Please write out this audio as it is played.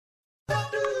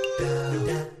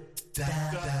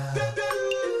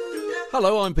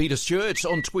Hello, I'm Peter Stewart.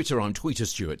 On Twitter, I'm Tweeter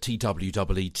Stewart,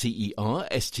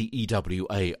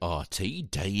 TWEETERSTEWART.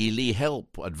 Daily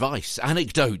help, advice,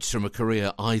 anecdotes from a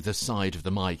career either side of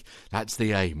the mic. That's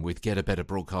the aim with Get a Better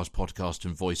Broadcast podcast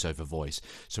and Voice over Voice.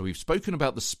 So we've spoken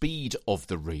about the speed of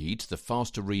the read, the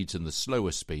faster reads and the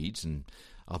slower speeds, and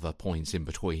other points in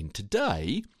between.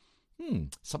 Today,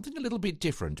 something a little bit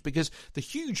different, because the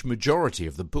huge majority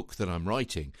of the book that I'm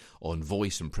writing on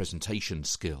voice and presentation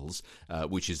skills,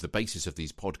 which is the basis of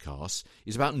these podcasts,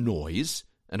 is about noise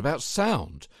and about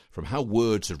sound, from how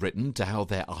words are written to how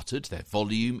they're uttered, their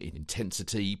volume,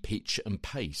 intensity, pitch and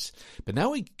pace. But now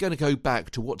we're going to go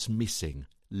back to what's missing,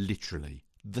 literally,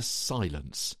 the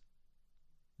silence.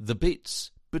 The bits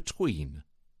between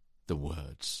the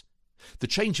words. The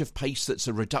change of pace that's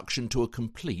a reduction to a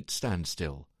complete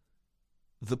standstill.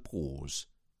 The pause.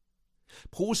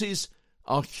 Pauses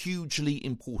are hugely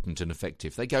important and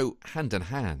effective. They go hand in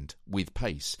hand with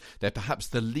pace. They're perhaps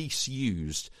the least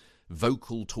used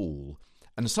vocal tool,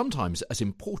 and sometimes as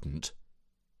important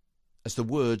as the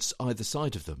words either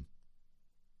side of them.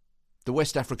 The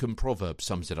West African proverb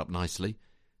sums it up nicely.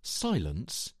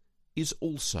 Silence is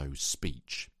also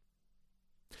speech.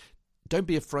 Don't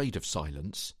be afraid of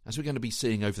silence. As we're going to be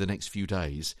seeing over the next few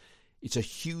days, it's a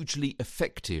hugely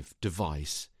effective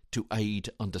device to aid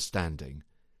understanding.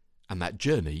 And that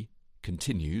journey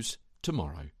continues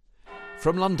tomorrow.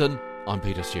 From London, I'm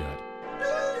Peter Stewart.